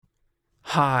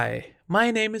Hi, my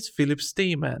name is Philip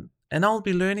Steeman, and I'll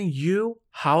be learning you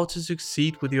how to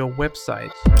succeed with your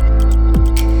website.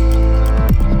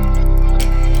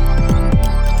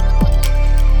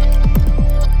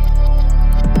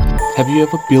 Have you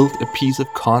ever built a piece of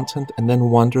content and then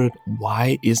wondered,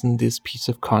 why isn't this piece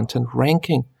of content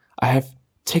ranking? I have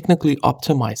technically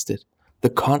optimized it. The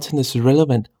content is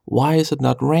relevant. Why is it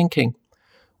not ranking?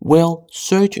 Well,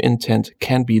 search intent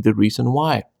can be the reason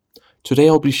why. Today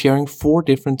I'll be sharing 4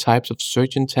 different types of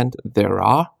search intent there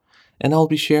are, and I'll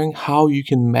be sharing how you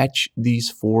can match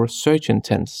these 4 search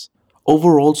intents.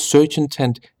 Overall, search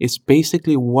intent is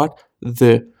basically what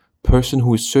the person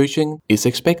who is searching is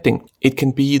expecting. It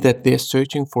can be that they're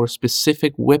searching for a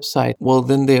specific website. Well,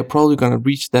 then they are probably going to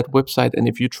reach that website, and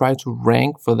if you try to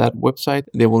rank for that website,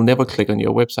 they will never click on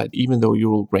your website, even though you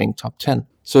will rank top 10.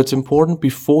 So it's important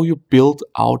before you build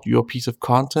out your piece of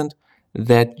content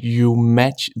that you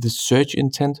match the search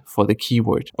intent for the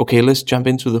keyword. Okay, let's jump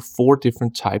into the 4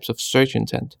 different types of search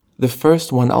intent. The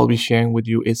first one I'll be sharing with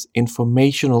you is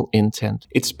informational intent.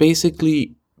 It's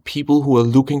basically people who are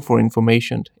looking for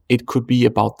information. It could be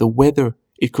about the weather.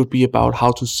 It could be about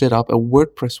how to set up a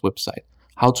WordPress website,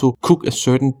 how to cook a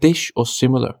certain dish or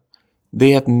similar. They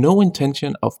have no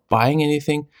intention of buying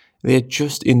anything. They're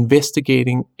just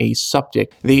investigating a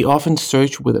subject. They often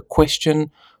search with a question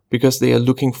because they are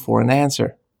looking for an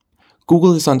answer.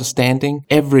 Google is understanding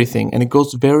everything, and it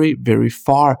goes very, very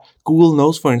far. Google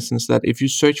knows, for instance, that if you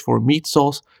search for meat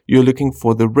sauce, you're looking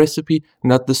for the recipe,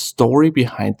 not the story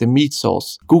behind the meat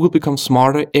sauce. Google becomes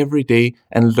smarter every day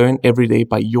and learn every day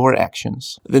by your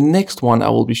actions. The next one I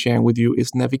will be sharing with you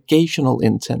is navigational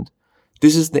intent.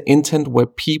 This is the intent where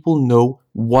people know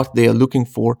what they are looking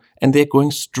for and they're going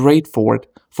straight for it.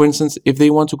 For instance, if they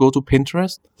want to go to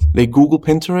Pinterest, they Google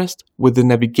Pinterest with the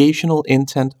navigational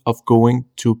intent of going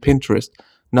to Pinterest,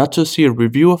 not to see a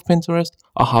review of Pinterest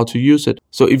or how to use it.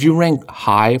 So if you rank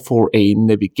high for a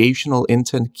navigational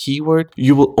intent keyword,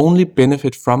 you will only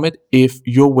benefit from it if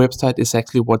your website is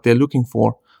actually what they're looking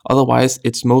for. Otherwise,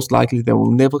 it's most likely they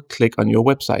will never click on your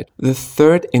website. The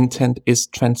third intent is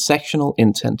transactional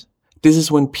intent. This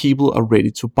is when people are ready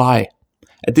to buy.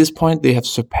 At this point, they have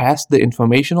surpassed the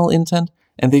informational intent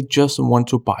and they just want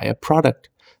to buy a product.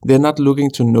 They're not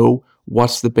looking to know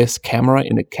what's the best camera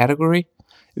in a category.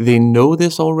 They know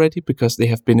this already because they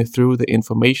have been through the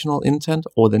informational intent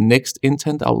or the next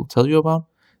intent I will tell you about.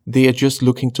 They are just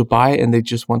looking to buy and they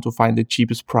just want to find the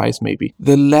cheapest price maybe.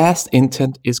 The last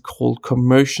intent is called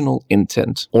commercial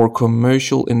intent or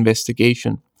commercial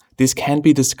investigation. This can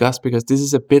be discussed because this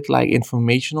is a bit like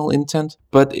informational intent,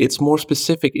 but it's more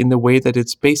specific in the way that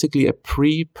it's basically a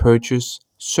pre-purchase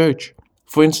search.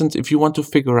 For instance, if you want to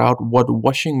figure out what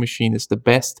washing machine is the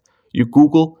best, you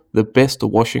Google the best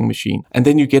washing machine, and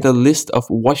then you get a list of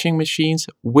washing machines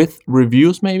with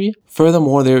reviews maybe.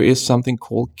 Furthermore, there is something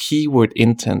called keyword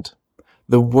intent.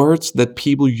 The words that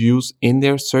people use in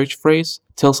their search phrase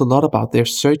tells a lot about their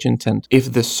search intent.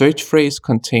 If the search phrase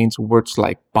contains words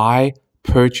like buy,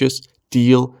 purchase,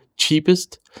 deal,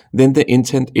 cheapest, then the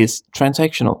intent is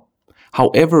transactional.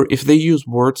 However, if they use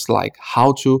words like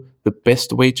how to, the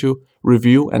best way to,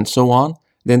 review, and so on,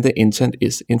 then the intent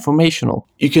is informational.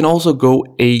 You can also go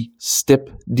a step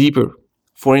deeper.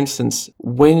 For instance,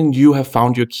 when you have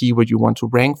found your keyword you want to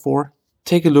rank for,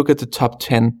 take a look at the top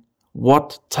 10.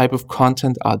 What type of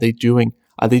content are they doing?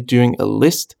 Are they doing a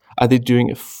list? Are they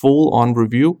doing a full-on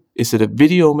review? Is it a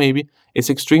video maybe? It's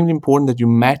extremely important that you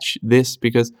match this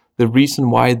because the reason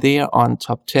why they are on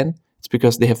top 10 is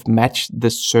because they have matched the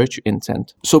search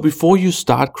intent. So before you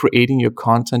start creating your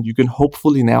content, you can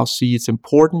hopefully now see it's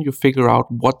important you figure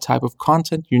out what type of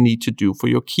content you need to do for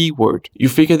your keyword. You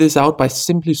figure this out by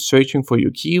simply searching for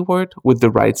your keyword with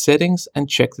the right settings and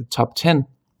check the top 10.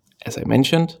 As I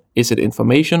mentioned, is it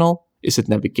informational? Is it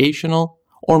navigational?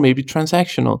 Or maybe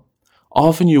transactional?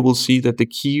 Often you will see that the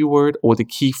keyword or the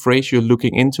key phrase you're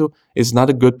looking into is not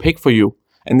a good pick for you,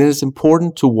 and it is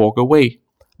important to walk away.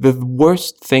 The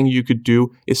worst thing you could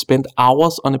do is spend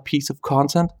hours on a piece of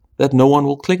content that no one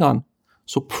will click on.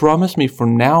 So promise me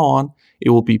from now on, it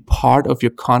will be part of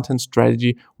your content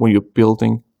strategy when you're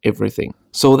building everything.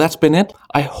 So that's been it.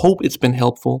 I hope it's been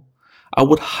helpful. I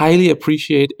would highly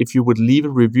appreciate if you would leave a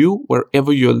review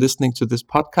wherever you're listening to this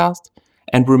podcast.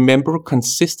 And remember,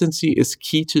 consistency is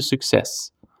key to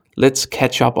success. Let's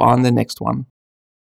catch up on the next one.